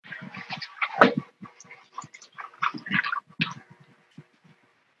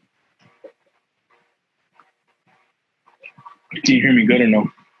Can you hear me good or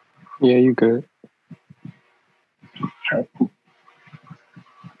no? Yeah, you good.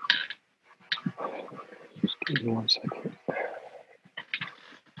 Just give me 1 second.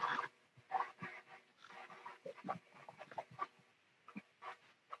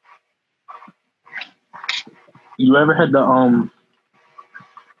 You ever had the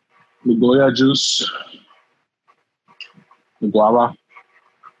Goya juice? The guava?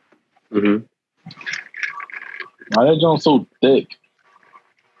 Mm-hmm. Why that joint so thick?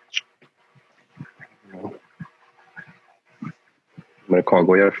 I'm gonna call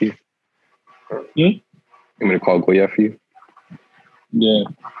Goya for you. I'm gonna call Goya for you. Yeah.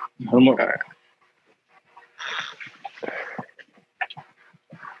 All right.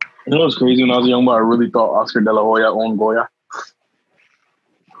 You know what's crazy? When I was a young boy, I really thought Oscar De La Hoya owned Goya.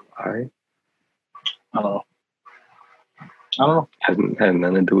 All right. I don't know. Hasn't had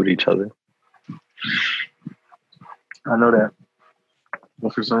nothing to do with each other. I know that.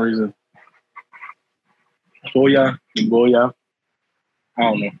 But for some reason. Goya. I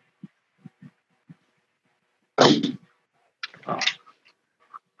don't know.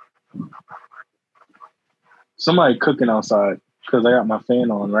 Somebody cooking outside because I got my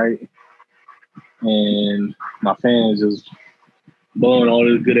fan on, right? And my fan is just blowing all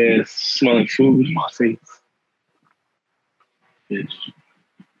this good ass smelling food in my face. Bitch.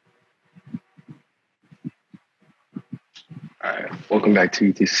 All right. Welcome back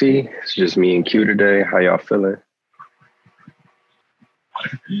to ETC. It's just me and Q today. How y'all feeling?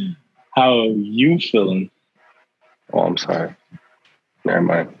 How are you feeling? Oh, I'm sorry. Never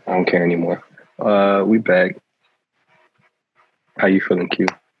mind. I don't care anymore. We back. How you feeling, Q?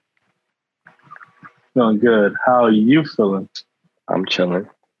 Feeling good. How are you feeling? I'm chilling.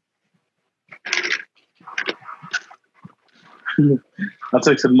 I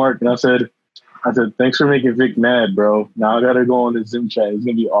texted Mark and I said, thanks for making Vic mad, bro. Now I gotta go on the Zoom chat. It's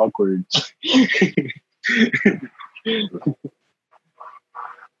gonna be awkward.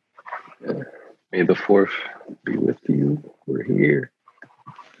 May the 4th be with you. We're here.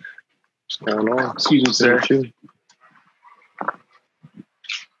 What's going on? Excuse me, sir.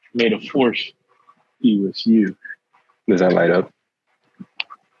 May the 4th be with you. Does that light up?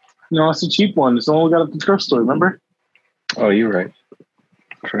 No, it's a cheap one. It's the one we got at the thrift store, remember? Oh, you're right.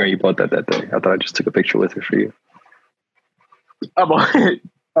 I forgot you bought that day. I thought I just took a picture with it for you. I bought it.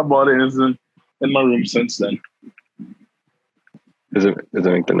 It's in my room since then. Does it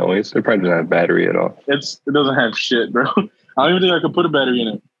make the noise? It probably doesn't have battery at all. It doesn't have shit, bro. I don't even think I could put a battery in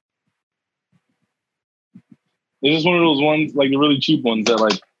it. It's just one of those ones, like the really cheap ones that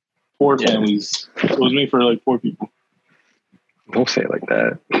like 4 families. It was made for like 4 people. Don't say it like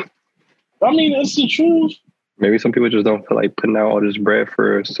that. I mean, it's the truth. Maybe some people just don't feel like putting out all this bread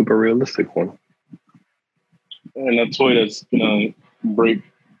for a super realistic one. And a toy that's gonna break,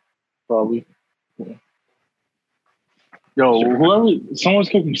 probably. Yeah. Yo, someone's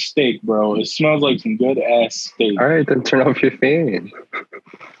cooking steak, bro. It smells like some good ass steak. All right, then turn off your fan.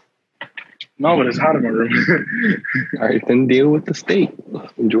 No, but it's hot in my room. All right, then deal with the steak.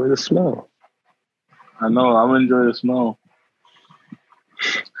 Enjoy the smell. I know. I'm gonna enjoy the smell.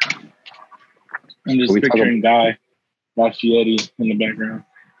 I'm just picturing Guy Fieri in the background.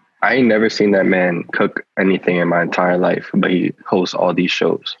 I ain't never seen that man cook anything in my entire life, but he hosts all these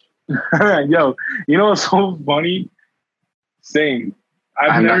shows. Yo, you know what's so funny? Same.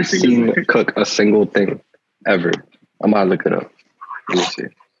 I've never seen him cook a single thing ever. I'm about to look it up. Let me see.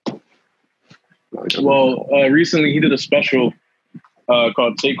 Well, recently he did a special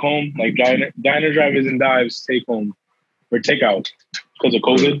called Take Home, like Diner Drivers and Dives Take Home or Takeout because of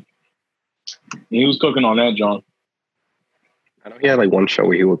COVID. And he was cooking on that, John. I know he had like one show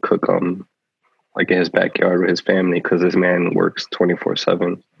where he would cook like in his backyard with his family because this man works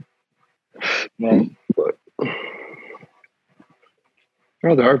 24/7. But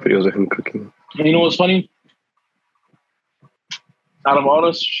there are videos of him cooking. And you know what's funny? Out of all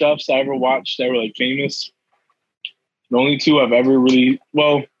the chefs I ever watched that were like famous, the only 2 I've ever really,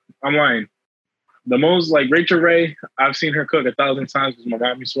 well, I'm lying. The most, like Rachel Ray, I've seen her cook 1,000 times because my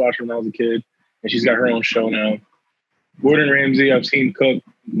mom used to watch her when I was a kid, and she's got her own show now. Gordon Ramsay, I've seen cook.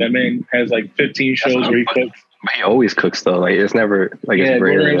 That man has like 15 shows where he cooks. But he always cooks though. Like it's never like yeah. It's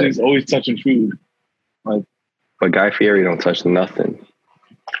rare. Gordon Ramsay's always touching food. Like, but Guy Fieri don't touch nothing.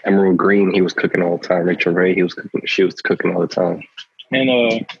 Emerald Green, he was cooking all the time. Rachel Ray, she was cooking all the time.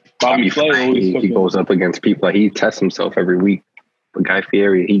 And Bobby Flay always cooking. He goes up against people. Like, he tests himself every week. But Guy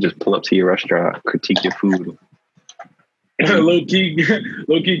Fieri, he just pull up to your restaurant, critique your food. low key,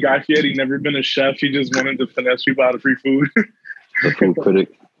 Guy Fieri never been a chef. He just wanted to finesse people out of free food. The food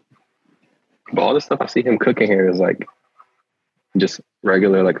critic. But all the stuff I see him cooking here is like just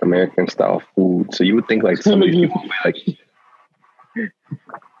regular like American style food. So you would think like some of these people would be like,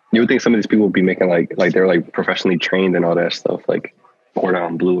 you would think some of these people would be making like they're like professionally trained and all that stuff, like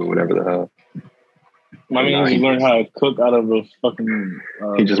Cordon Bleu or whatever the hell. My man just learned how to cook out of a fucking.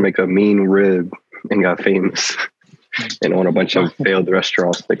 He just make a mean rib and got famous, and own a bunch of failed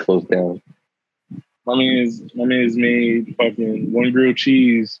restaurants that closed down. My man's made fucking one grilled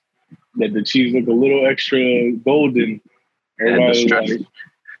cheese that the cheese look a little extra golden.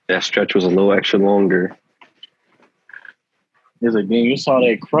 That stretch was a little extra longer. It's like, damn, you saw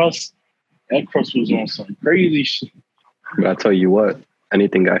that crust? That crust was on some crazy shit. But I tell you what,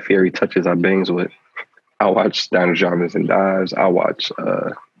 anything Guy Fieri touches, I bangs with. I watch Diners, Drive-Ins, and Dives. I watch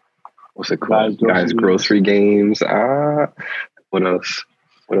what's it called? Guys Grocery Games. What else?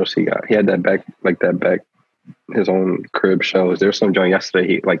 What else he got? He had that back his own crib shows. There was some joint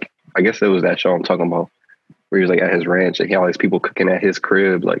yesterday. I guess it was that show I'm talking about, where he was like at his ranch and he had all these people cooking at his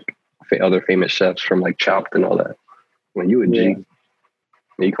crib, like other famous chefs from like Chopped and all that. When you a G,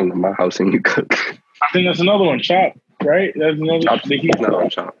 you come to my house and you cook. I think that's another one, Chopped, right? That's another. Not on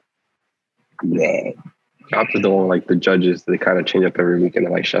Chopped. Yeah. Chopped is the one like the judges, they kind of change up every week and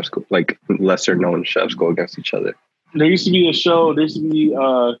then like chefs go, like lesser known chefs go against each other. There used to be a show. There used to be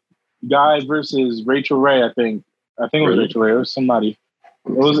Guy versus Rachel Ray. I think it was Rachel Ray. It was somebody.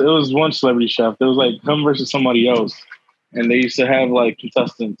 It was one celebrity chef. It was like him versus somebody else, and they used to have like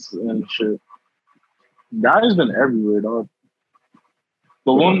contestants and shit. Guy's been everywhere, dog.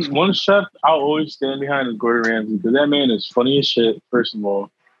 But one chef I'll always stand behind is Gordon Ramsay, because that man is funny as shit. First of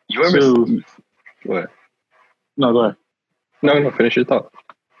all, you ever seen what? No, go ahead. No, finish your thought.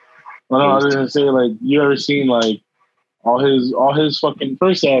 No, I was gonna say, like, you ever seen like all his fucking,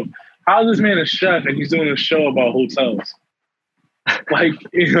 first off, how is this man a chef and he's doing a show about hotels? Like,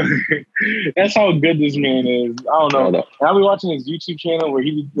 that's how good this man is. I don't know. And I'll be watching his YouTube channel where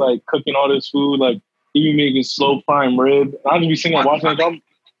he be like cooking all this food, like he be making slow prime rib. I'll just be sitting there watching it.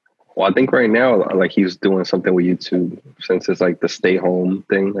 Well, I think right now, like he's doing something with YouTube since it's like the stay home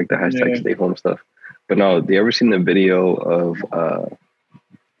thing, like the hashtag stay home stuff. But no, you ever seen the video of I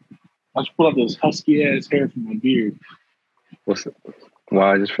just pull up this husky ass hair from my beard.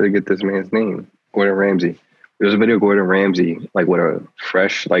 I just forget this man's name. Gordon Ramsay. There's a video of Gordon Ramsay, like with a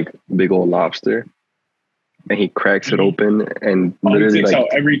fresh, like big old lobster, and he cracks it open and literally like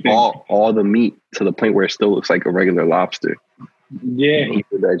everything, all the meat to the point where it still looks like a regular lobster. Yeah, and he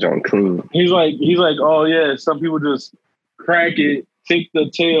did that John clean. He's like, oh yeah, some people just crack it, take the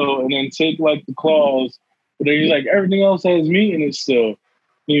tail, and then take like the claws, but then he's like, everything else has meat in it still.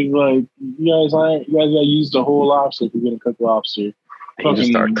 He's like, you guys gotta use the whole lobster if you're gonna cook lobster. And he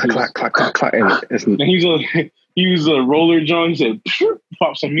just started clack, and he used a roller joint and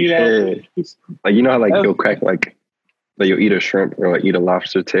pop some meat out. Like, you know how like you'll crack like you'll eat a shrimp or like eat a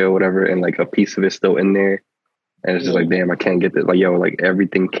lobster tail or whatever, and like a piece of it's still in there, and it's just like, damn, I can't get this. Like, yo, like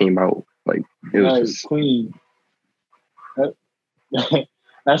everything came out like it was just clean.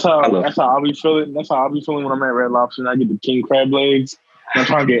 That's how I'll be feeling. That's how I'll be feeling when I'm at Red Lobster and I get the king crab legs. I'm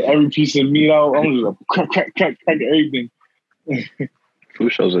trying to get every piece of meat out. I'm just like crack everything.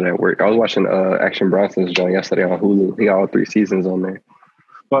 Food shows are at work. I was watching Action Bronson's joint yesterday on Hulu. He got all 3 seasons on there.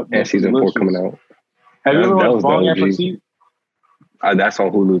 And season 4 coming out. Have you ever watched Bong Appetit? That's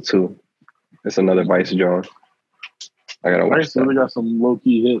on Hulu too. It's another Vice joint. I gotta watch that. Really got some low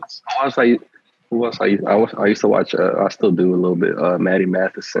key hits. Who else? I used to watch. I still do a little bit. Maddie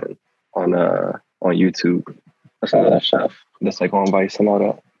Matheson on YouTube. That's another chef. That's like on Vice and all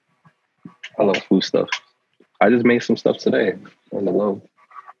that. I love food stuff. I just made some stuff today on the low.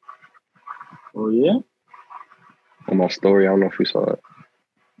 Oh yeah? On my story, I don't know if you saw it.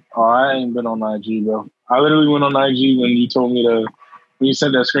 Oh, I ain't been on IG, bro. I literally went on IG when you told me when you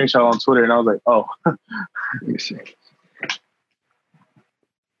sent that screenshot on Twitter, and I was like, oh. Let me see.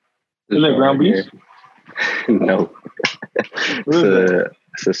 Is it ground beef? No.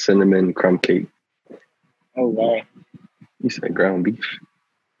 It's a cinnamon crumb cake. Oh wow. You said ground beef.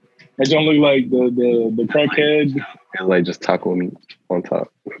 That don't look like the crackhead. It's like just taco meat on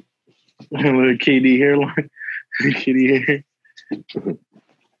top. With a KD hairline. KD hair.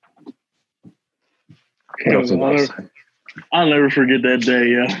 I'll never forget that day,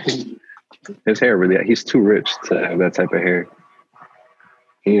 yeah. His hair really, he's too rich to have that type of hair.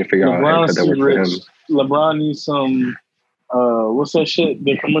 He need to figure out how to that work for him. LeBron needs some, what's that shit?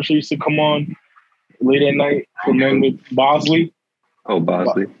 The commercial used to come on late at night for men with Bosley. Oh,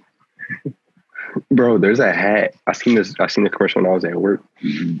 Bosley. Bro, there's a hat. I seen the commercial when I was at work.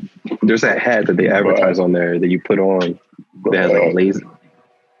 There's that hat that they advertise on there that you put on that has like laser.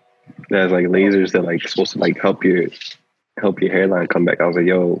 That has like lasers that like supposed to like help help your hairline come back. I was like,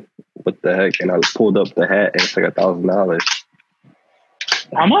 yo, what the heck? And I pulled up the hat and it's like $1,000.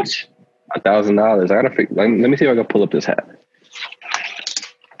 How much? $1,000. I gotta let me see if I can pull up this hat.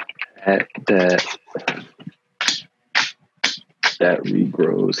 Hat that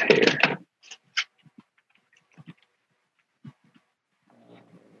regrows hair.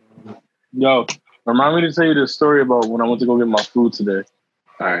 Yo, remind me to tell you the story about when I went to go get my food today.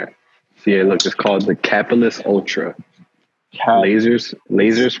 All right. So yeah, look, it's called the Capitalist Ultra.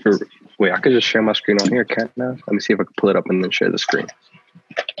 Lasers for. Wait, I could just share my screen on here, can't I? Let me see if I can pull it up and then share the screen.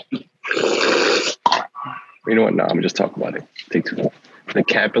 You know what? No, I'm just talking about it. Take too long. The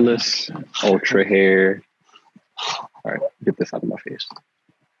Capitalist Ultra Hair. All right, get this out of my face.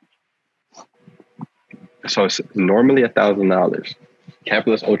 So it's normally $1,000.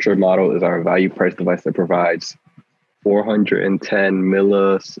 Capitalist Ultra model is our value price device that provides 410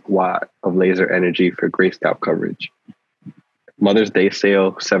 milliwatt of laser energy for gray scalp coverage. Mother's Day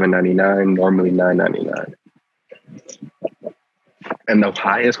sale $7.99, normally $9.99. And the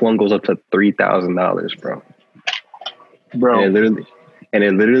highest one goes up to $3,000, bro. And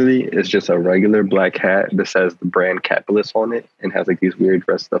it literally is just a regular black hat that says the brand Capitalist on it and has like these weird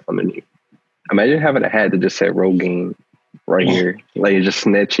red stuff underneath. Imagine having a hat that just said Rogaine right here, like it's just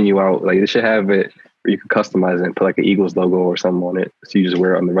snatching you out. Like they should have it where you can customize it and put like an Eagles logo or something on it, so you just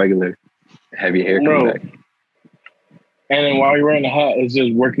wear it on the regular, have your hair come back. And then while you're wearing the hat, it's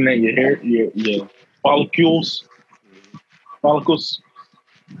just working at your hair, your follicles.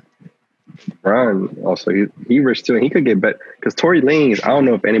 Brian also he rich too, and he could get better because Tory Lanez. I don't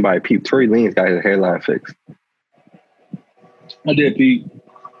know if anybody peeped. Tory Lanez got his hairline fixed. I did peep.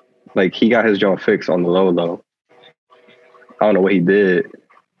 Like he got his jaw fixed on the low. I don't know what he did,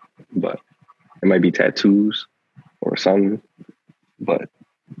 but it might be tattoos or something. But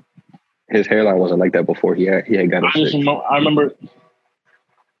his hairline wasn't like that before. He had got it fixed.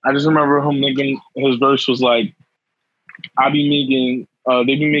 I just remember him making his verse was like, they be making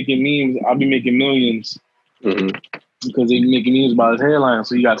memes, I'll be making millions. Mm-hmm. Because they be making memes about his hairline,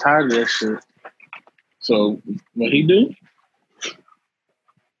 so he got tired of that shit. So what he do?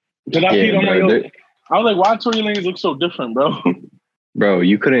 Because I was like, why Tory Lanez look so different, bro? Bro,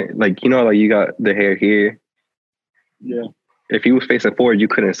 you couldn't you got the hair here. Yeah. If he was facing forward, you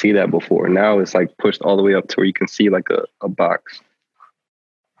couldn't see that before. Now it's like pushed all the way up to where you can see like a box.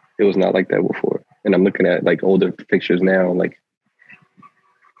 It was not like that before. And I'm looking at like older pictures now, like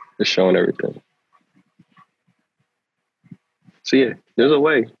it's showing everything. So yeah, there's a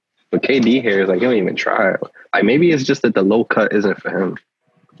way. But KD hair is like, you don't even try. Like maybe it's just that the low cut isn't for him.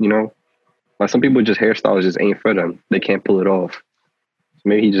 You know? Like some people just hairstyles just ain't for them. They can't pull it off. So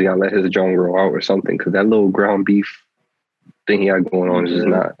maybe he just gotta let his jaw grow out or something. Cause that little ground beef thing he got going on is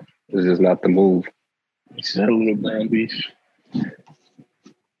just not the move. It's that little ground beef.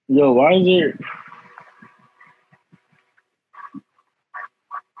 Yo, why is there?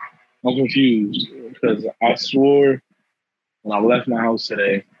 I'm confused because I swore when I left my house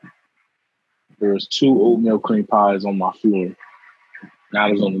today, there was 2 oatmeal cream pies on my floor. Now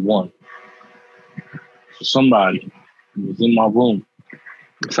there's only 1. So somebody was in my room.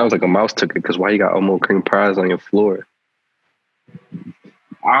 It sounds like a mouse took it because why you got oatmeal cream pies on your floor?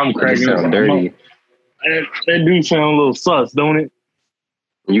 I'm cracking it. Sound dirty. That do sound a little sus, don't it?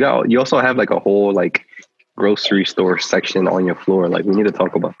 You also have like a whole like grocery store section on your floor. Like we need to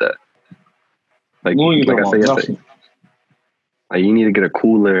talk about that. Like I said yesterday, like you need to get a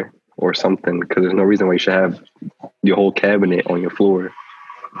cooler or something because there's no reason why you should have your whole cabinet on your floor.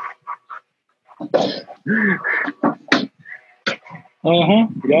 Y'all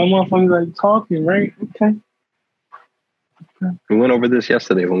motherfuckers like talking, right? Okay. We went over this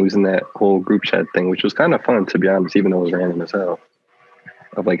yesterday when we was in that whole group chat thing, which was kind of fun to be honest, even though it was random as hell.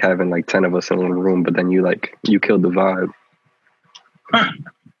 Of like having like 10 of us in one room, but then you killed the vibe.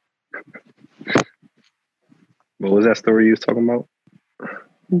 What was that story you was talking about?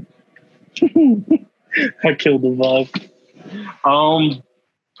 I killed the vibe.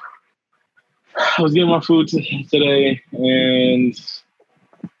 I was getting my food today, and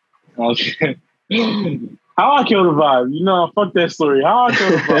I was how I killed the vibe. You know, fuck that story. How I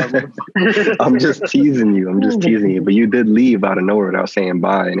killed the vibe. I'm just teasing you. But you did leave out of nowhere without saying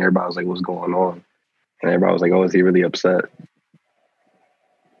bye, and everybody was like, "What's going on?" And everybody was like, "Oh, is he really upset?"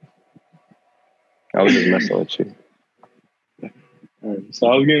 I was just messing with you. So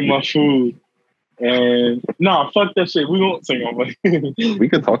I was getting my food, and fuck that shit. We won't sing on it. We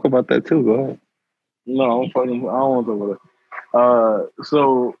could talk about that too. Go ahead. No, I don't want to talk about it.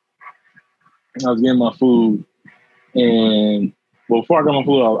 So I was getting my food, and before I got my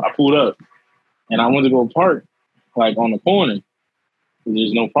food, I pulled up, and I went to go park, like on the corner.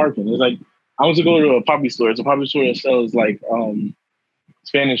 There's no parking. It's like I want to go to a poppy store. It's a poppy store that sells like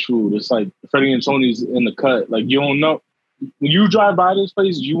Spanish food. It's like Freddie and Tony's in the cut. Like you don't know when you drive by this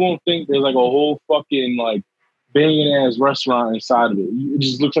place, you won't think there's like a whole fucking like banging ass restaurant inside of it. It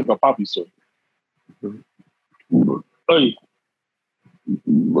just looks like a poppy store. Hey,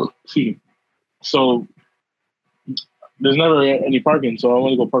 see, so there's never any parking, so I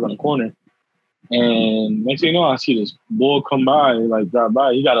want to go park on the corner. And next thing you know, I see this boy come by, like drive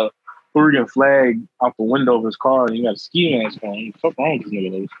by. He got a Puerto Rican flag out the window of his car, and he got a ski mask on. What the fuck wrong with this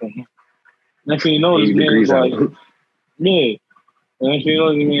nigga? Next thing you know, this man is like, yeah. And next thing you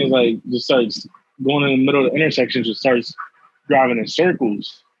know, this man is like, just starts going in the middle of the intersection, just starts driving in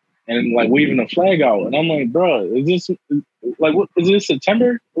circles and like waving the flag out. And I'm like, bro, is this like what? Is this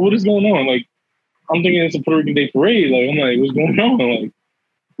September? What is going on? Like, I'm thinking it's a Puerto Rican Day parade. Like, I'm like, what's going on? Like,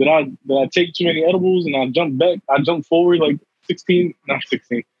 did I take too many edibles and I jumped back? I jumped forward like 16, not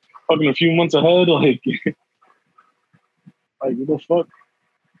 16, fucking a few months ahead. Like, like what the fuck?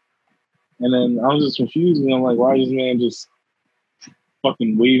 And then I was just confused, and I'm like, why is this man just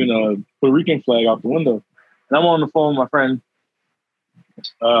fucking waving a Puerto Rican flag out the window? And I'm on the phone with my friend,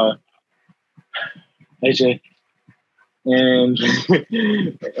 AJ, and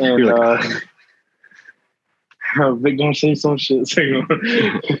Vic gonna say some shit. So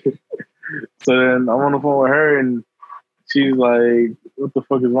then I'm on the phone with her, and she's like, "What the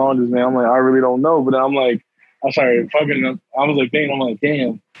fuck is wrong with this man?" I'm like, "I really don't know." But then I'm like, I started fucking. I was like, "Dang!" I'm like,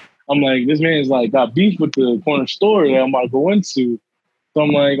 "Damn!" I'm like, "This man's like got beef with the corner store that I'm about to go into." So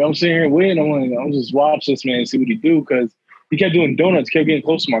I'm like, I'm sitting here waiting. I'm like, I'll just watch this man and see what he do, because he kept doing donuts, kept getting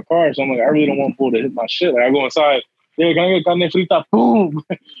close to my car. So I'm like, I really don't want Bull to hit my shit. Like I go inside, yeah, can I get carne frita? Boom!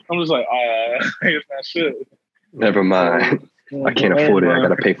 I'm just like, it's that shit. Never mind. I can't afford it. I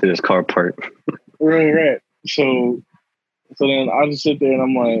gotta pay for this car part. Right. So then I just sit there and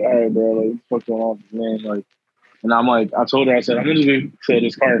I'm like, all right, bro, like what's going on, man? Like, and I'm like, I told her, I said, I'm just waiting till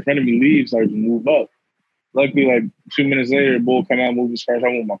this car in front of me leaves so I can move up. Luckily, like 2 minutes later, Bull come out, move his car, so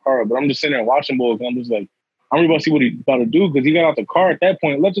I move my car up. But I'm just sitting there watching Bull, and I'm just like, I'm really about to see what he's about to do, because he got out the car at that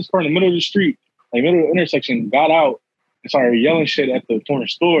point, left his car in the middle of the street, like middle of the intersection, got out and started yelling shit at the corner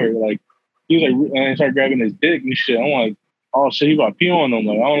store. Like he was like, and started grabbing his dick and shit. I'm like, oh shit, he about to pee on him.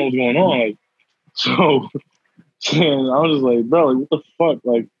 Like I don't know what's going on. Like so I was just like, bro, like what the fuck?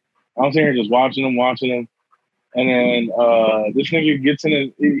 Like I was sitting here just watching him, and then this nigga gets in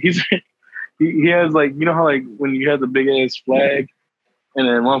it. He has like, you know how like when you have the big ass flag, and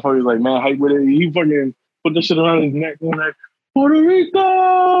then one fucker's like, man, hype with it. He fucking put the shit around his neck, going like, Puerto Rico.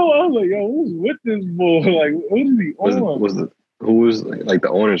 I was like, yo, who's with this bull? Like, what is he on? Who was like the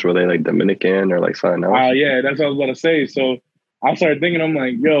owners? Were they like Dominican or like something else? Yeah, that's what I was about to say. So I started thinking, I'm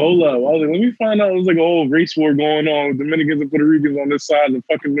like, yo, hold up. I was like, let me find out. It was like a whole race war going on with Dominicans and Puerto Ricans on this side of the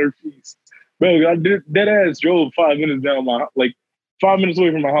fucking Northeast. Bro, I did dead ass drove 5 minutes down 5 minutes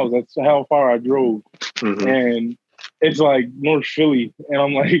away from my house. That's how far I drove. Mm-hmm. And it's like North Philly. And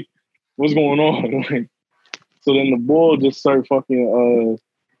I'm like, what's going on? Like, so then the bull just started fucking,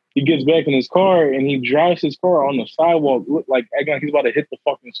 he gets back in his car and he drives his car on the sidewalk, like acting like he's about to hit the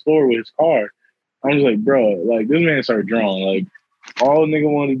fucking store with his car. I'm just like, bro, like this man started drawing. Like all the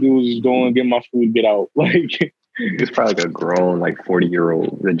nigga wanted to do was just go and get my food, get out. Like he's probably like a grown, like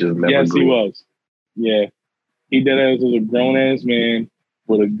 40-year-old that just never Yes, grew. He was. Yeah. He did as a grown ass man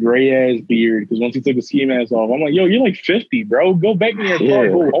with a gray ass beard. Because once he took the ski mask off, I'm like, yo, you're like 50, bro. Go back in your car,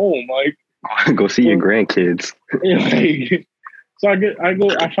 go home. Like go see your grandkids. Like, so I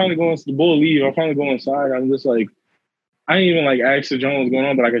finally go into the bull leave. I finally go inside. I'm just like, I didn't even like ask the John what's going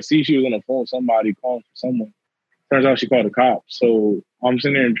on, but I could see she was on the phone with somebody calling for someone. Turns out she called the cops. So I'm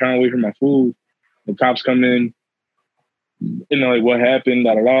sitting there and trying to wait for my food. The cops come in, you know, like what happened,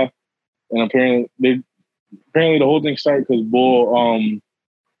 da da da. And apparently the whole thing started because Bull,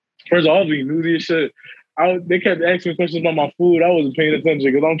 first of all, I was being newsy as shit. They kept asking me questions about my food. I wasn't paying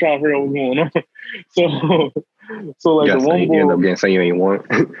attention because I'm trying to figure out what's going on. So like the one bull, you end up getting something you ain't want.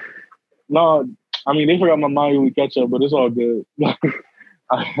 No, I mean they forgot my Mayo ketchup, but it's all good.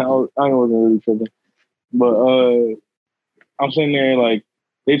 I wasn't really tripping, but I'm sitting there like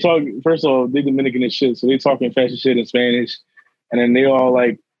they talk. First of all, they Dominican and shit, so they talking fast shit in Spanish, and then they all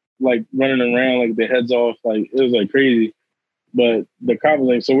like running around like their heads off, like it was like crazy. But the cop was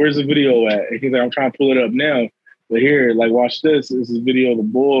like, "So where's the video at?" And he's like, "I'm trying to pull it up now, but here, like, watch this. This is a video of the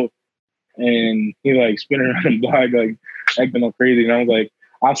bull." And he like spinning around the block, like acting all crazy. And I was like,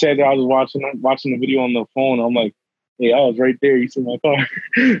 I sat there, I was watching the video on the phone. I'm like, hey, I was right there. You see my car.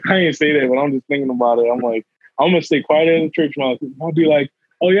 I didn't say that, but I'm just thinking about it. I'm like, I'm gonna stay quiet in the church. I'll be like,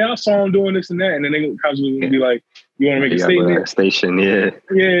 oh yeah, I saw him doing this and that. And then the cops would be like, you want to make a statement? Station, yeah.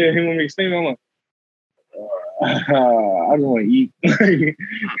 Yeah, he want to make a statement. I'm like, I just want to eat.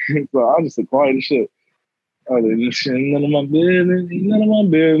 So I'm just quiet as shit. Oh, this shit, none of my business. None of my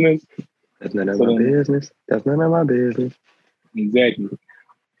business. That's none of my business. That's none of my business. Exactly.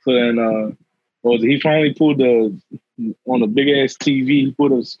 So then, he finally pulled on the big ass TV. He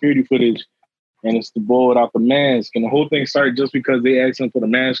pulled the security footage, and it's the boy without the mask. And the whole thing started just because they asked him to put a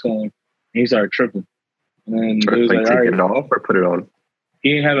mask on, and he started tripping. And then it was like, take it off or put it on.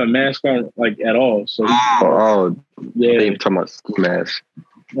 He didn't have a mask on like at all. So yeah, they talking about ski mask.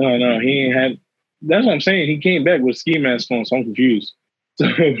 No, he didn't have. That's what I'm saying. He came back with ski mask on, so I'm confused.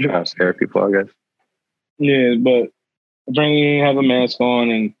 Trying to scare people, I guess. Yeah, but apparently he didn't have a mask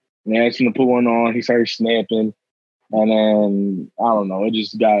on, and they asked him to put one on. He started snapping, and then I don't know. It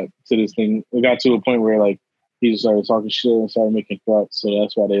just got to this thing. It got to a point where like he just started talking shit and started making threats. So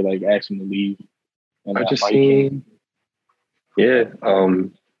that's why they like asked him to leave. And I just seen. Yeah.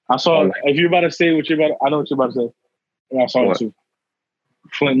 I saw. If you're about to say what you're about, I know what you're about to say. And I saw it too.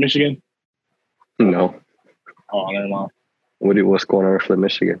 Flint, Michigan. No. Oh, never mind. What's going on in Flint,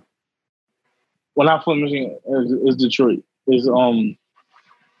 Michigan? Well, not Flint, Michigan. It's Detroit. What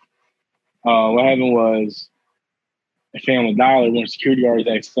happened was a Family Dollar when security guards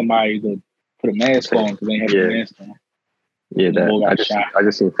asked somebody to put a mask on because they didn't have a mask on. Yeah, I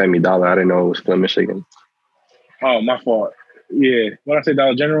just seen Family Dollar. I didn't know it was Flint, Michigan. Oh, my fault. Yeah. What I say,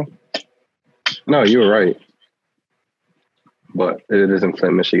 Dollar General? No, you were right. But it isn't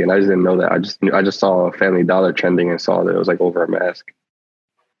Flint, Michigan. I just didn't know that. I just saw Family Dollar trending and saw that it was like over a mask.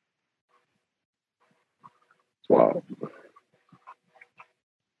 Wow.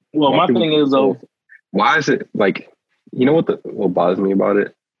 Well, my thing is though, why is it like, you know what bothers me about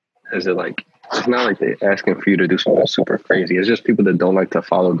it is it like it's not like they're asking for you to do something super crazy. It's just people that don't like to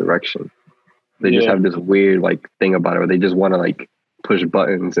follow direction. They just have this weird like thing about it where they just want to like push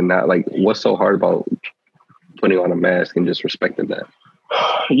buttons and not like what's so hard about putting on a mask and just respecting that.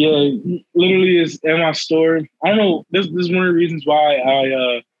 Yeah, literally is in my store. I don't know. This is one of the reasons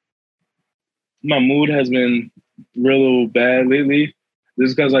why my mood has been real bad lately. This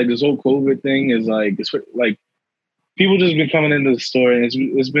is because like this whole COVID thing is like it's like people just been coming into the store and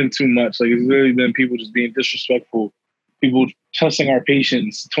it's been too much. Like it's literally been people just being disrespectful, people testing our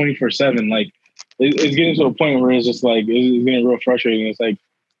patients 24/7. Like it's getting to a point where it's just like it's getting real frustrating. It's like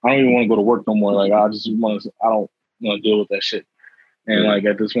I don't even want to go to work no more. Like I don't want to deal with that shit. And like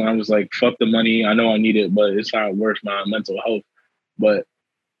at this point, I'm just like, fuck the money. I know I need it, but it's not worth my mental health. But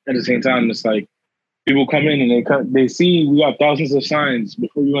at the same time, it's like people come in and they see we got thousands of signs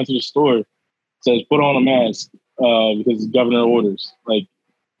before you went to the store. It says put on a mask because governor orders. Like, you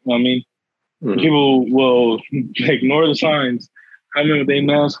know what I mean? Mm-hmm. People will ignore the signs, come in with their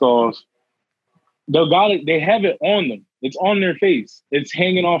mask off. They have it on them. It's on their face. It's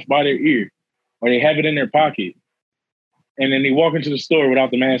hanging off by their ear, or they have it in their pocket. And then they walk into the store without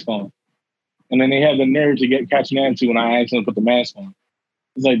the mask on. And then they have the nerve to catch an attitude when I ask them to put the mask on.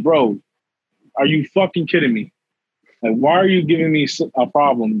 It's like, bro, are you fucking kidding me? Like, why are you giving me a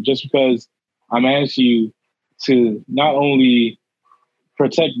problem just because I'm asking you to not only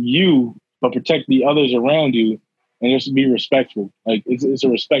protect you, but protect the others around you and just be respectful? Like, it's a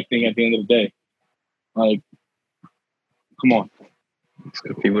respect thing at the end of the day. Like, come on.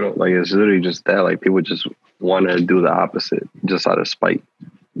 People don't like it's literally just that. Like people just want to do the opposite just out of spite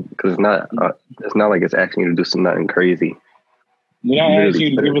because it's not like it's asking you to do something crazy. We're not asking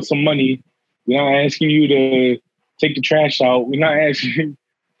you to give us some money. We're not asking you to take the trash out. We're not asking you.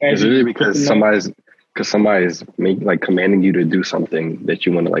 It's literally because somebody's commanding you to do something that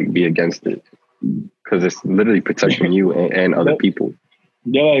you want to like be against it because it's literally protecting you and other people.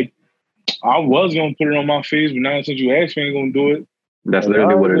 They're like, I was gonna put it on my face, but now since you asked me, I ain't gonna do it. That's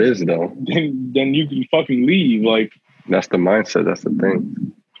literally what it is, though. Then you can fucking leave. Like that's the mindset. That's the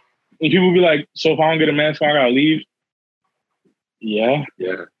thing. And people be like, "So if I don't get a mask, I gotta leave." Yeah.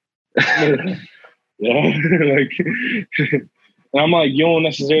 Yeah. Yeah. Like, and I'm like, you don't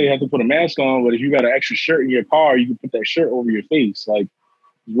necessarily have to put a mask on, but if you got an extra shirt in your car, you can put that shirt over your face. Like,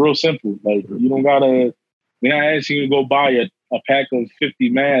 it's real simple. Like, you don't gotta. We're not asking you to go buy a pack of 50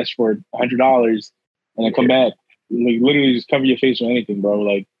 masks for $100 and then come back. Like literally just cover your face with anything, bro.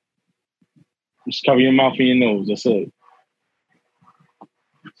 Like just cover your mouth and your nose. That's it.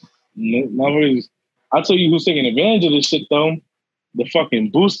 I'll tell you who's taking advantage of this shit though. The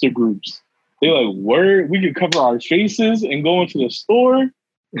fucking booster groups. They're like, word, we can cover our faces and go into the store.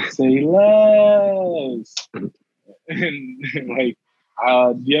 Say less. And like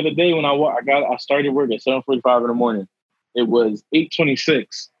the other day when I started work at 7:45 in the morning. it was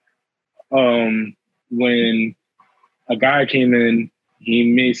 8:26 when a guy came in.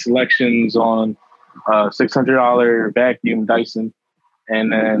 He made selections on $600 vacuum Dyson,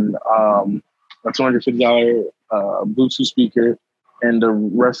 and then a $250 Bluetooth speaker, and the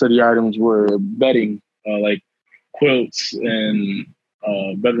rest of the items were bedding, like quilts and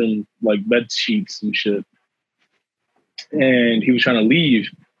bedroom like bed sheets and shit. And he was trying to leave,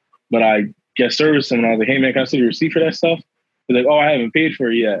 but I guest serviced him, and I was like, "Hey man, can I see the receipt for that stuff?" He's like, "Oh, I haven't paid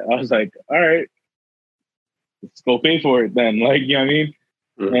for it yet." I was like, "All right, let's go pay for it then." Like, you know what I mean?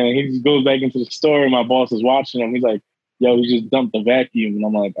 Mm-hmm. And he just goes back into the store, and my boss is watching him. He's like, "Yo, he just dumped the vacuum," and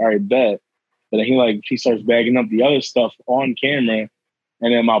I'm like, "All right, bet." But then he starts bagging up the other stuff on camera,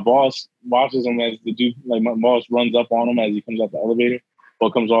 and then my boss watches him as the dude, like my boss runs up on him as he comes out the elevator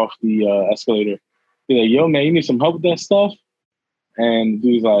or comes off the escalator. He's like, "Yo, man, you need some help with that stuff?" And the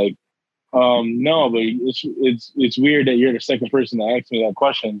dude's like, "No, but it's weird that you're the second person to ask me that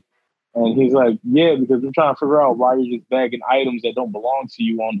question." And he's like, "Yeah, because we're trying to figure out why you're just bagging items that don't belong to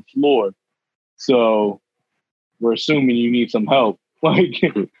you on the floor. So we're assuming you need some help." Like,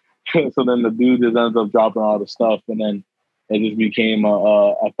 so then the dude just ends up dropping all the stuff, and then it just became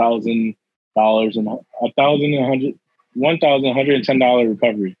 $1,000 and $1,110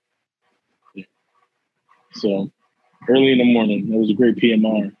 recovery. So early in the morning, it was a great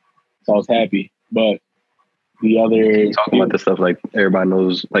PMR, so I was happy. But the other talking about this stuff, like everybody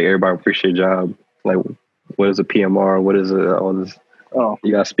knows, like everybody appreciates your job. Like, what is a PMR? What is all this? Oh,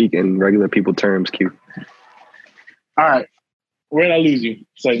 you gotta speak in regular people terms, Q. All right, where did I lose you?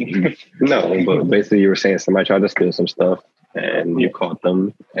 No, but basically you were saying somebody tried to steal some stuff, and you caught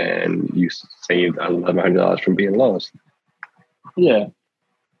them, and you saved $1,100 from being lost. Yeah,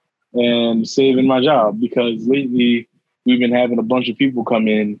 and saving my job, because lately we've been having a bunch of people come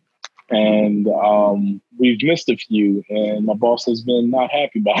in, and we've missed a few, and my boss has been not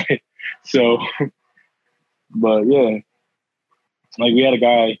happy about it. So, but yeah, like we had a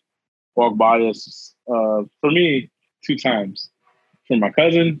guy walk by us, for me, 2 times. For my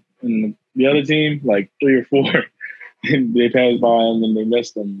cousin and the other team, like 3 or 4. And they passed by him and they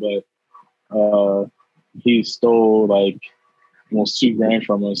missed him. But he stole like almost $2,000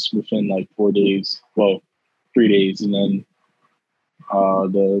 from us within like 4 days. Well, 3 days. And then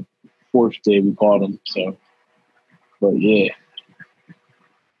the 4th day we caught him. So, but yeah,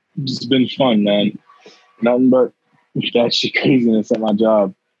 it's been fun, man. Nothing but that shit craziness at my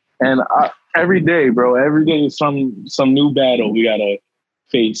job. And every day, bro, every day is some new battle we gotta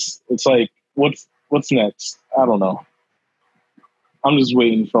face. It's like, what's next? I don't know. I'm just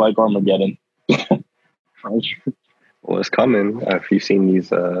waiting for like Armageddon. Well, it's coming. If you've seen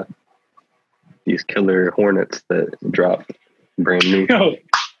these killer hornets that dropped brand new.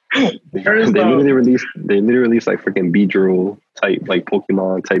 They literally released like freaking Beedrill type, like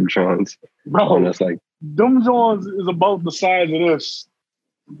Pokemon type drones. Bro, and it's like, them drones is about the size of this.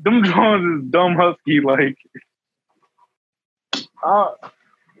 Them drones is dumb husky, like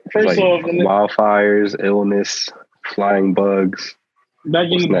first like off, wildfires, illness, flying bugs.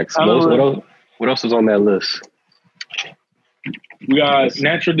 What's next? What else is on that list? We got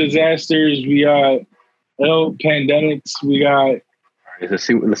natural disasters. We got pandemics. We got. Let's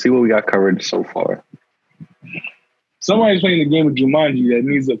see what we got covered so far. Somebody's playing the game of Jumanji that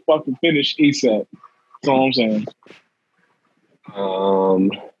needs to fucking finish ASAP. That's all I'm saying.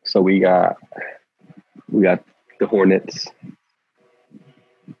 So we got the Hornets.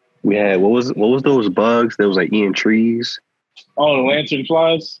 We had what was those bugs that was like eating trees? Oh, the lantern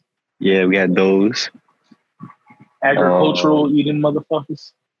flies. Yeah, we had those. Agricultural eating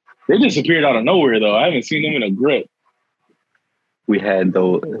motherfuckers. They disappeared out of nowhere though. I haven't seen them in a grip. We had the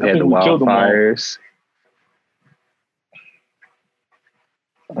wildfires.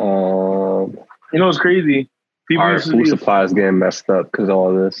 You know what's crazy? People our food supply is getting messed up because of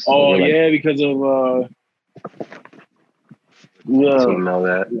all this. Oh yeah, because of yeah. So you know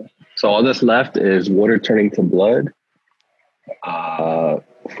that. Yeah. So all that's left is water turning to blood,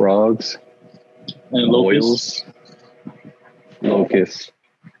 frogs, and locusts,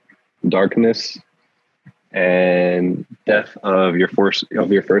 darkness, and death of your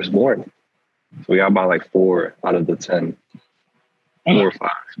firstborn. So we got about like 4 out of the 10. 4 or 5.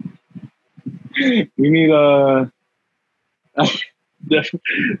 We need all right,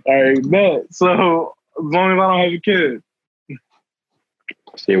 bet. So as long as I don't have a kid.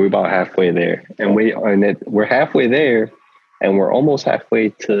 So yeah, we're about halfway there, and we're halfway there, and we're almost halfway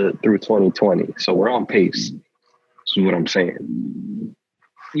through 2020. So we're on pace. That's what I'm saying.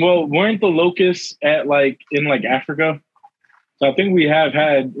 Well, weren't the locusts in Africa? So I think we have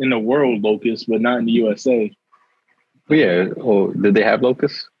had in the world locusts, but not in the USA. But yeah. Oh, did they have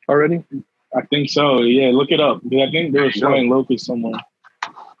locusts already? I think so. Yeah, look it up. I think they were flying locusts somewhere.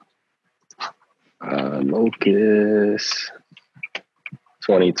 Locust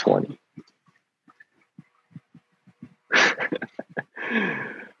 2020.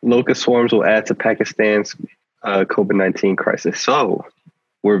 Locust swarms will add to Pakistan's COVID-19 crisis. So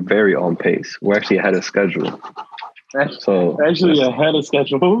we're very on pace. We're actually ahead of schedule. Ahead of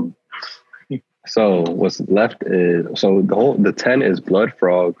schedule. So what's left is the 10 is blood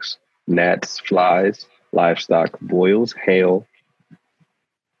frogs, gnats, flies, livestock, boils, hail.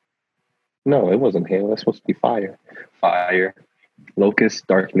 No, it wasn't hail. It's supposed to be fire. Fire, locust,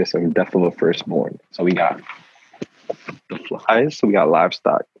 darkness, and death of a firstborn. So we got the flies. So we got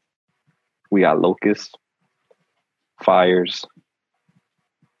livestock. We got locusts, fires.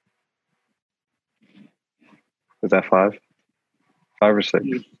 Is that 5? 5 or 6?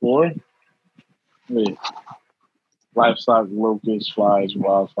 4. Wait. Livestock, locusts, flies,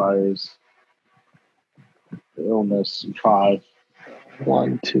 wildfires, illness, 5.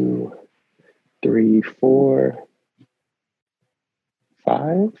 1, 2, 3, 4,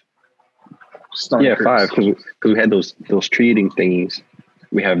 5. Yeah, 5 because we had those tree eating thingies.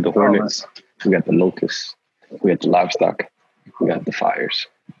 We have the hornets. We got the locusts. We got the livestock. We got the fires.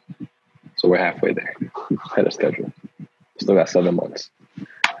 So we're halfway there. Ahead of schedule. Still got 7 months.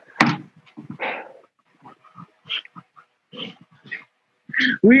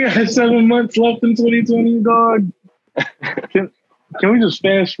 We got 7 months left in 2020, dog. Can we just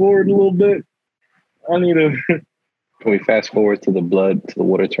fast forward a little bit? I need a. Can we fast forward to the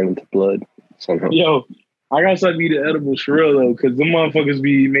water turning to blood? Somehow. Yo, I gotta start eating edibles for real though, because them motherfuckers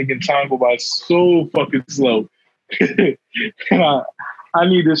be making time go by so fucking slow. I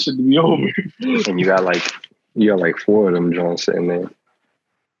need this shit to be over. And you got like 4 of them Jones sitting there.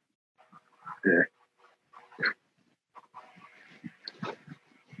 Yeah.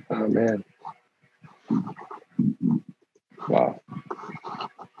 Oh man. Wow.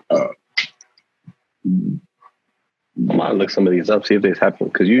 I might look some of these up, see if these happen.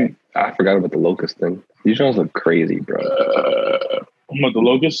 Because I forgot about the locust thing. These Jones look crazy, bro. About the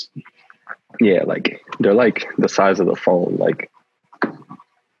locust? Yeah, like they're like the size of the phone. Like,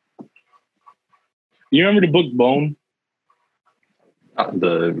 you remember the book Bone? I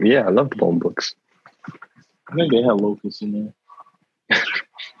love the Bone books. I think they had locusts in there.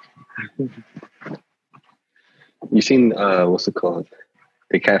 You seen what's it called?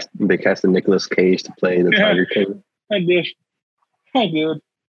 They casted Nicolas Cage to play the Tiger King. I did.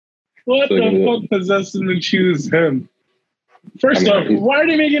 What the fuck possessed him to choose him? First off, why are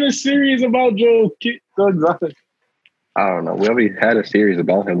they making a series about Joe Exotic? I don't know. We already had a series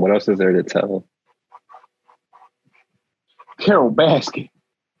about him. What else is there to tell? Carol Baskin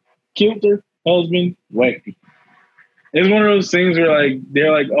killed her husband, Wacky. It's one of those things where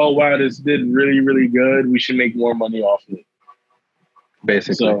they're like, oh wow, this did really, really good. We should make more money off of it.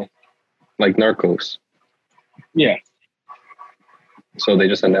 Basically, like Narcos. Yeah. So they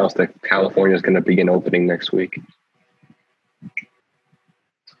just announced that California is going to begin opening next week. I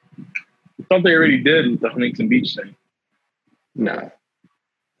thought they already did with the Huntington Beach thing. Nah.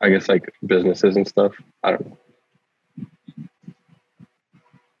 I guess like businesses and stuff. I don't know.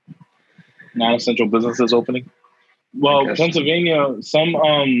 Non-essential businesses opening. Well, Pennsylvania, some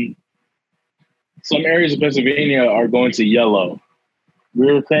areas of Pennsylvania are going to yellow.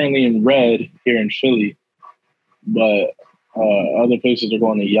 We're currently in red here in Philly, but other places are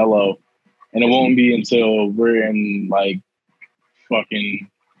going to yellow, and it won't be until we're in like fucking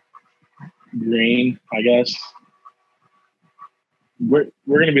green, I guess. We're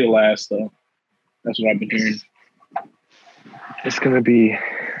gonna be the last though. That's what I've been hearing. It's gonna be,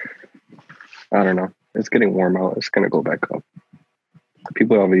 I don't know. It's getting warm out. It's gonna go back up.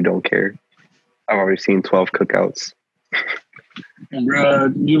 People already don't care. I've already seen 12 cookouts.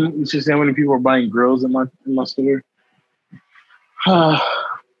 Bro, you should see how many people are buying grills in my store.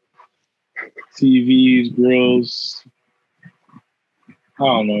 TVs, grills. I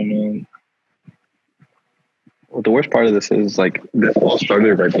don't know, man. Well, the worst part of this is like this all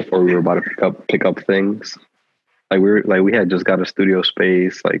started right before we were about to pick up things. We had just got a studio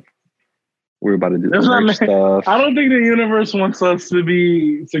space. Like we were about to do the merch stuff. I don't think the universe wants us to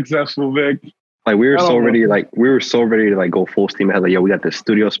be successful, Vic. Like we were so ready to like go full steam ahead. Like, yo, we got the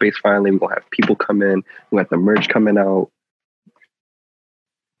studio space finally. We're gonna have people come in. We got the merch coming out.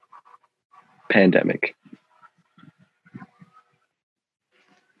 Pandemic.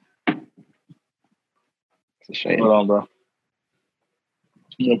 It's a shame. Hold on, bro.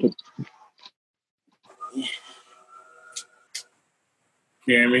 Can you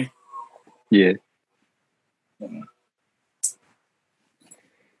hear me? Yeah.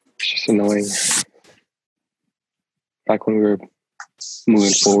 It's annoying. Back when we were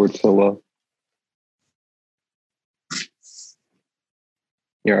moving forward so well.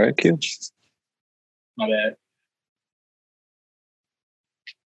 You alright, Q? My bad.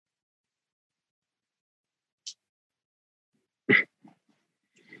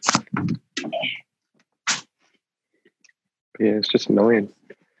 Yeah, it's just annoying.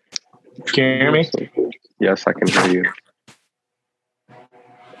 Can you hear me? Yes, I can hear you.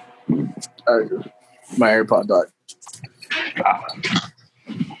 My AirPod died.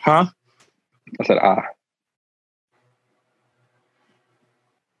 Huh? I said,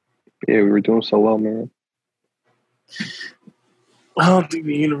 Yeah, we were doing so well, man. I don't think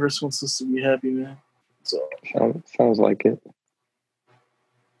the universe wants us to be happy, man. So sounds like it.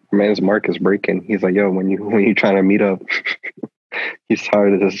 Man's mark is breaking. He's like, yo, when you trying to meet up, he's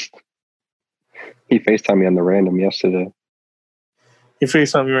tired of this. He FaceTimed me on the random yesterday. He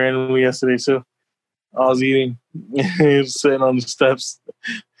FaceTimed me randomly yesterday too. I was eating. He was sitting on the steps.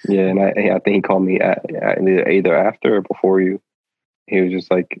 Yeah, and I think he called me at either after or before you. He was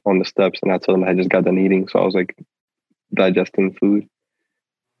just like on the steps, and I told him I just got done eating, so I was like digesting food.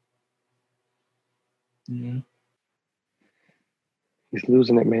 Mm-hmm. He's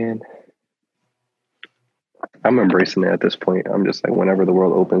losing it, man. I'm embracing it at this point. I'm just like, whenever the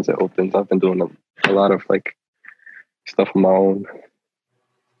world opens, it opens. I've been doing a lot of like stuff on my own,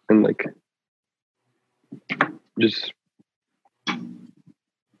 and like just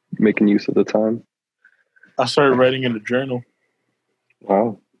making use of the time. I started writing in a journal.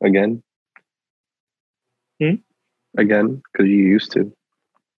 Wow. Again? Again? Because you used to.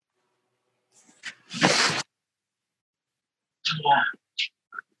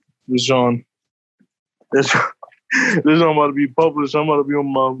 This John. This is about to be published. I'm about to be on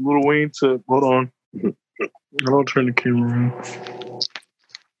my Lil Wayne tip. Hold on. I don't turn the camera around.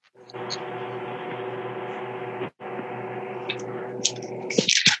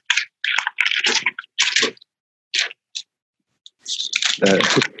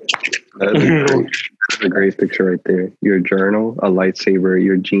 That's a great picture right there. Your journal, a lightsaber,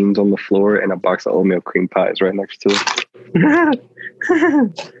 your jeans on the floor, and a box of oatmeal cream pies right next to it.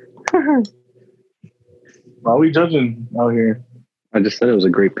 Why are we judging out here? I just said it was a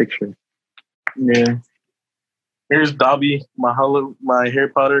great picture. Yeah. Here's Dobby, my Harry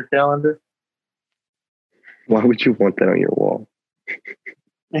Potter calendar. Why would you want that on your wall?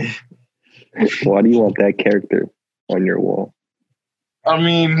 Why do you want that character on your wall? I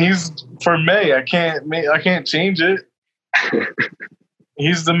mean, he's for May. I can't change it.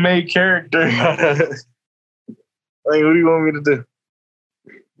 He's the May character. Like, what do you want me to do?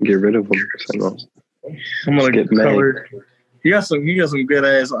 Get rid of him. I'm gonna get covered. He got some good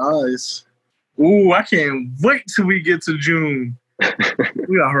ass eyes. Ooh, I can't wait till we get to June.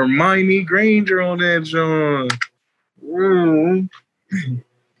 We got Hermione Granger on that, John. Ooh.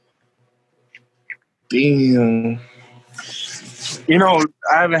 Damn. You know,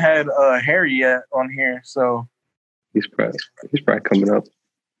 I haven't had Harry yet on here, so he's probably coming up.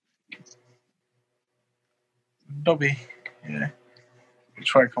 Dobby. Yeah. He's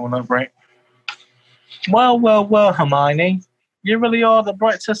probably coming up, right? Well, Hermione. You really are the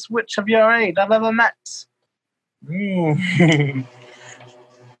brightest witch of your age I've ever met. You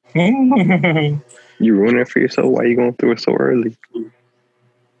ruin it for yourself. Why are you going through it so early?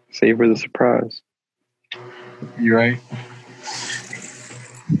 Savor the surprise. You're right.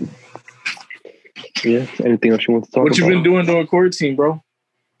 Yeah. Anything else you want to talk about? What you been doing during quarantine, bro?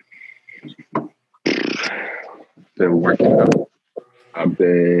 Been working out. I've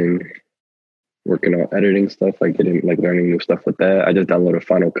been working on editing stuff, learning new stuff with that. I just downloaded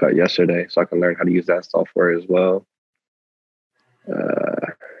Final Cut yesterday, so I can learn how to use that software as well.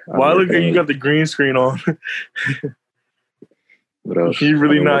 Why look like you got the green screen on? What else? You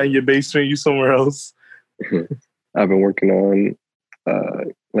really not in your basement? You somewhere else? I've been working on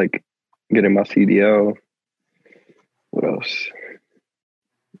getting my CDL. What else?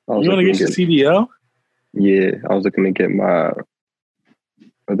 You want to get your CDL? Yeah, I was looking to get my.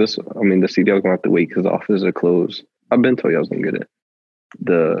 The CDL is gonna have to wait because the offices are closed. I've been told you I was gonna get it.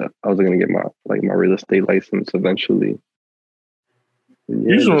 I was gonna get my real estate license eventually. Yeah,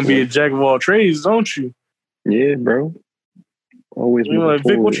 you just want to be a jack of all trades, don't you? Yeah, bro. Always. You like,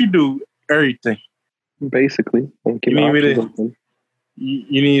 Vic, what you do? Everything. Basically. You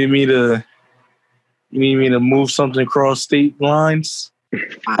need me to move something across state lines?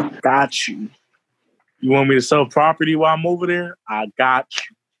 I got you. You want me to sell property while I'm over there? I got you.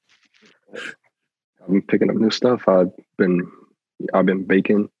 I'm picking up new stuff. I've been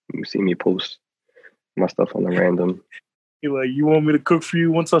baking. You see me post my stuff on the random. He like, you want me to cook for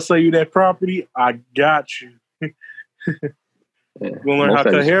you once I sell you that property? I got you. Yeah. You want to learn how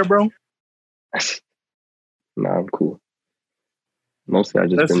to cut hair, bro? Nah, I'm cool. Mostly I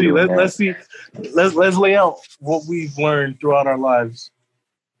just let's see. Let's lay out what we've learned throughout our lives.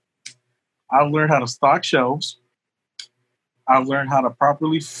 I've learned how to stock shelves. I've learned how to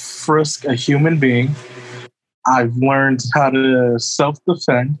properly frisk a human being. I've learned how to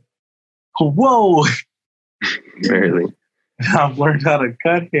self-defend. Whoa! Barely. I've learned how to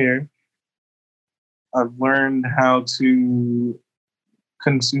cut hair. I've learned how to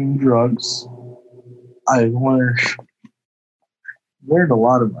consume drugs. I've learned a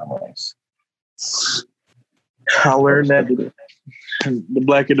lot in my life. I learned that the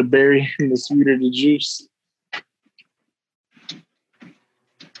blacker the berry and the sweeter the juice.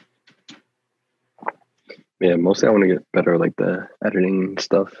 Yeah, mostly I want to get better like the editing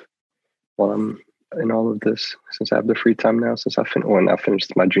stuff while I'm in all of this, since I have the free time now, since I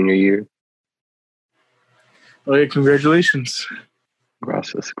finished my junior year. Oh yeah, congratulations.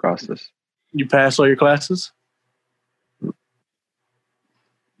 Gracias. You passed all your classes?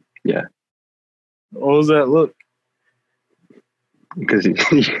 Yeah. What was that look? Because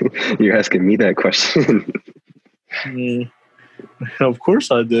you're asking me that question. Of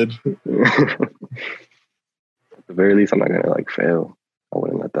course I did. At the very least, I'm not gonna like fail. I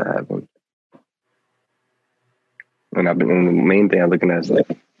wouldn't let that happen. And the main thing I'm looking at is like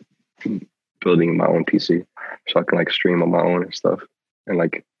building my own PC, so I can like stream on my own and stuff, and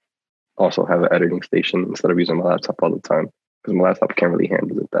like also have an editing station instead of using my laptop all the time, because my laptop can't really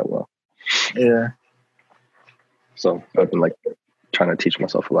handle it that well. Yeah. So I've been like trying to teach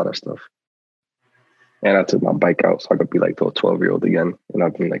myself a lot of stuff. And I took my bike out so I could be like the 12-year-old again. And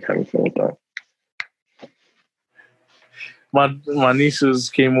I've been like having fun with that. My nieces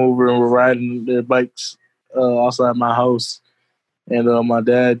came over and were riding their bikes outside my house. And my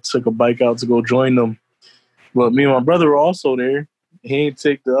dad took a bike out to go join them. But me and my brother were also there. He ain't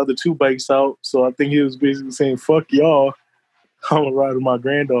take the other two bikes out. So I think he was basically saying, fuck y'all. I'm going to ride with my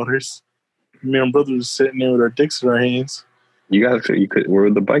granddaughters. Me and my brother was sitting there with our dicks in our hands. You could, where were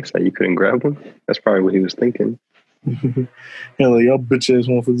the bikes at? You couldn't grab them? That's probably what he was thinking. Yeah, like, y'all bitch ass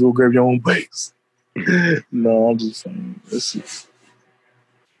want to go grab your own bikes. No, I'm just saying.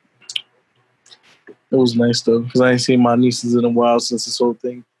 It was nice, though, because I ain't seen my nieces in a while since this whole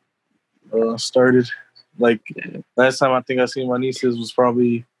thing started. Like, last time I think I seen my nieces was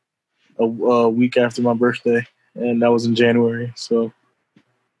probably a week after my birthday, and that was in January, so.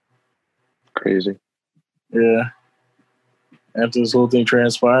 Crazy. Yeah. After this whole thing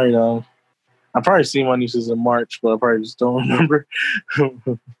transpired, I probably seen my nieces in March, but I probably just don't remember.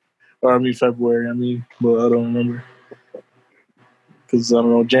 Or February, but I don't remember. Because, I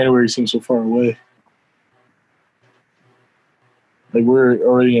don't know, January seems so far away. Like, we're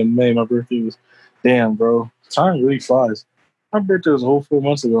already in May. My birthday was... Damn, bro. Time really flies. My birthday was a whole 4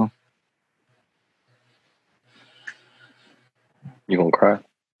 months ago. You gonna cry?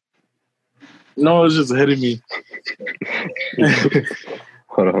 No, it's just ahead of me.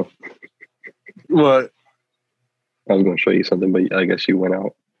 Hold on. What? I was gonna show you something, but I guess you went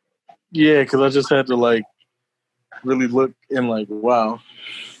out. Yeah, because I just had to, like, really look and, like, wow.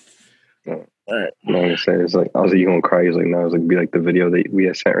 No. All right. I'm gonna say it's like, I was like, you gonna cry? He was like, no. I was like, be like the video that we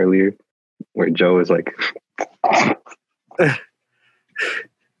had sent earlier, where Joe is like,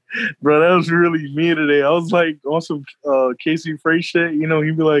 bro, that was really me today. I was like on some Casey Frey shit. You know,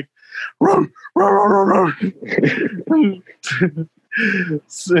 he'd be like, run, run, run, run, run.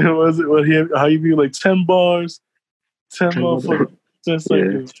 So was it what he? How you be like 10 bars, 10 motherfuckers, 10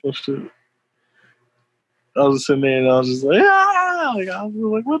 seconds, yeah. Shit. I was sitting there and I was just like, ah! Like, I was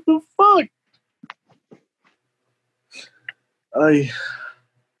like, what the fuck? I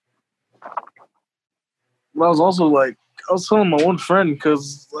was also like, I was telling my one friend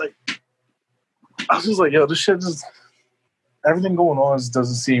because, like, I was just like, yo, this shit just, everything going on just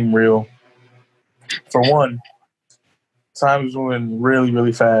doesn't seem real. For one, time is moving really,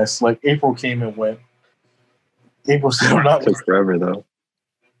 really fast. Like, April came and went. April still not. Took forever, though.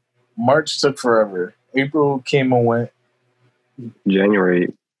 March took forever. April came and went.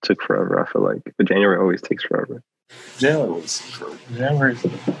 January took forever, I feel like. But January always takes forever.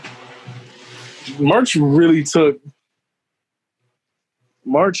 March really took.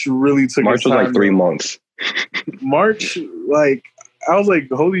 March was like 3 months. March, like, I was like,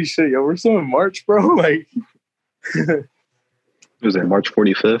 holy shit, yo, we're still in March, bro. Like, was it March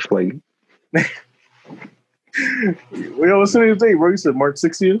 45th? Like, yo, what's the name of the day, bro? You said March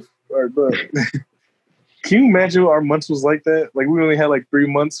 60th? All right, but can you imagine our months was like that? Like, we only had like 3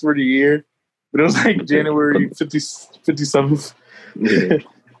 months for the year, But it was like January 57th. Yeah.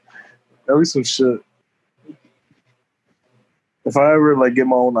 That'd be some shit. If I ever like get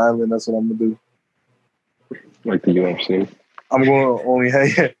my own island, that's what I'm gonna do. Like the UFC. I'm gonna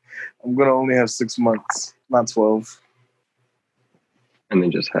only have 6 months, not 12. And then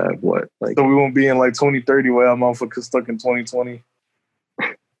just have what? Like, So we won't be in like 2030 where I'm stuck in 2020.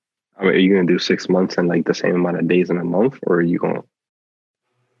 I mean, are you gonna do 6 months and like the same amount of days in a month, or are you gonna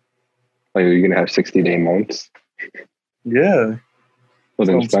are you gonna have 60-day months? Yeah. Well,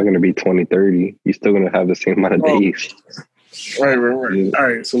 then it's not gonna be 2030. You're still gonna have the same amount of days. Right. Yeah. All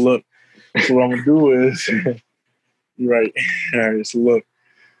right. So look. So what I'm gonna do is right. All right. So look,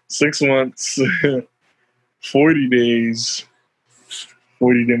 6 months, 40 days,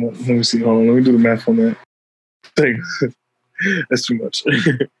 40 day month. Let me see. Hold on. Let me do the math on that. That's too much.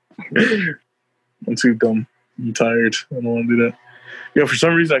 I'm too dumb. I'm tired. I don't want to do that. Yeah, for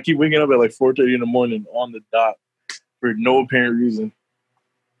some reason I keep waking up at like 4:30 in the morning on the dot for no apparent reason.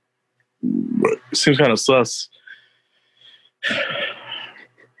 But it seems kind of sus.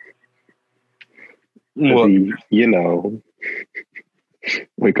 What? You know,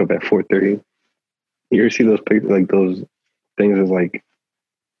 wake up at 4:30. You ever see those pictures, like those things? Is like,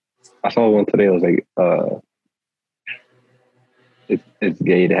 I saw one today. It was like, it's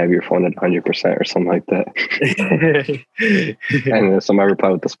gay to have your phone at 100% or something like that. And then somebody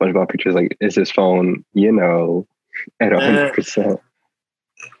replied with the SpongeBob pictures like, is his phone, you know, at 100%?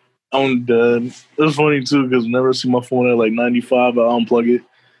 I'm dead. It was funny too because whenever I see my phone at like 95, I unplug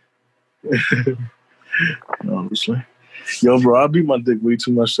it. Honestly. Yo, bro, I beat my dick way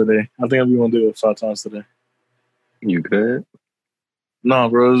too much today. I think I beat my dick like 5 times today. You good? No,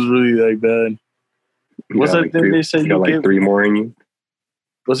 bro, it was really like bad. What's that thing they say you got get? Like 3 more in you?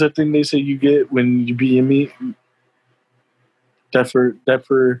 What's that thing they say you get when you beat me? That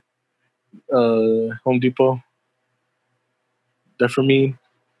for Home Depot? That for me?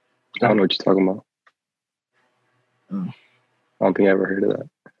 I don't know what you're talking about. Oh. I don't think I ever heard of that.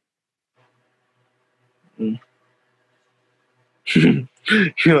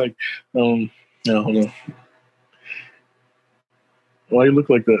 You're like, no, hold on. Why you look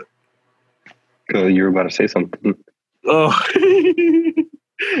like that? You were about to say something. Oh,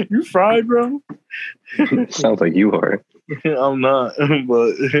 you fried, bro? Sounds like you are. I'm not,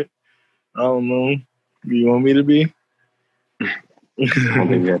 but I don't know. Do you want me to be? I don't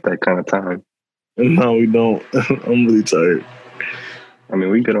think we got that kind of time. No, we don't. I'm really tired. I mean,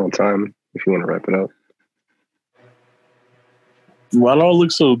 we good on time if you want to wrap it up. Why do I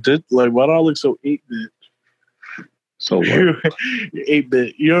look so why do I look so 8-bit? So what?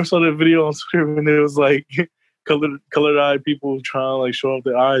 8-bit. You ever saw that video on Twitter when it was like colored eyed people trying to like show off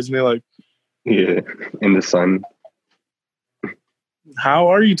their eyes and they're like, yeah, in the sun. How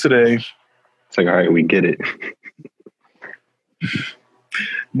are you today? It's like, all right, we get it.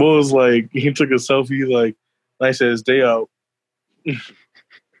 Bo was like, he took a selfie, like, I said, his day out. Like,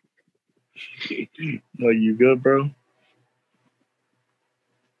 you good, bro?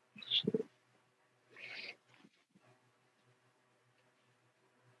 Shit.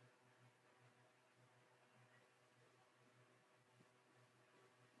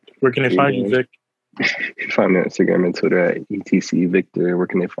 Where can they find you, Vic? Find me on Instagram and Twitter at ETC Victor. Where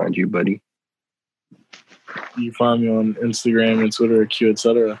can they find you, buddy? You find me on Instagram and Twitter at Q,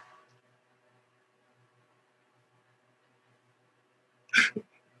 etc.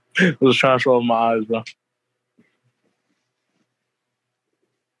 I was trying to show off my eyes, bro.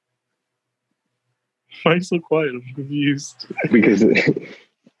 Why are you so quiet? I'm confused. Because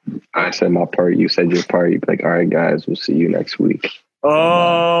I said my part, you said your part. You'd be like, all right, guys, we'll see you next week.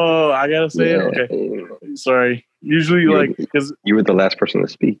 Oh, I gotta say it? Okay. Sorry. Usually, because you were the last person to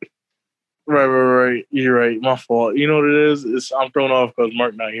speak. Right. You're right. My fault. You know what it is? I'm thrown off because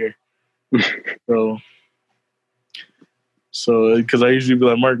Mark not here. So, because I usually be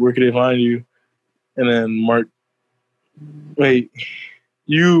like, Mark, where can they find you? And then Mark, wait,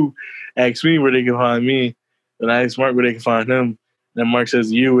 you ask me where they can find me. Then I ask Mark where they can find him. Then Mark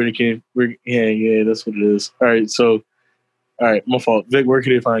says you where they can. Yeah, that's what it is. All right, my fault. Vic, where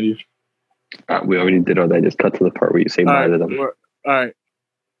can they find you? We already did all that. Just cut to the part where you say bye to them. All right,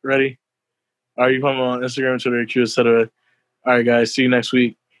 ready? All right, you find me on Instagram, Twitter, Q, etc. All right, guys, see you next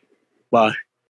week. Bye.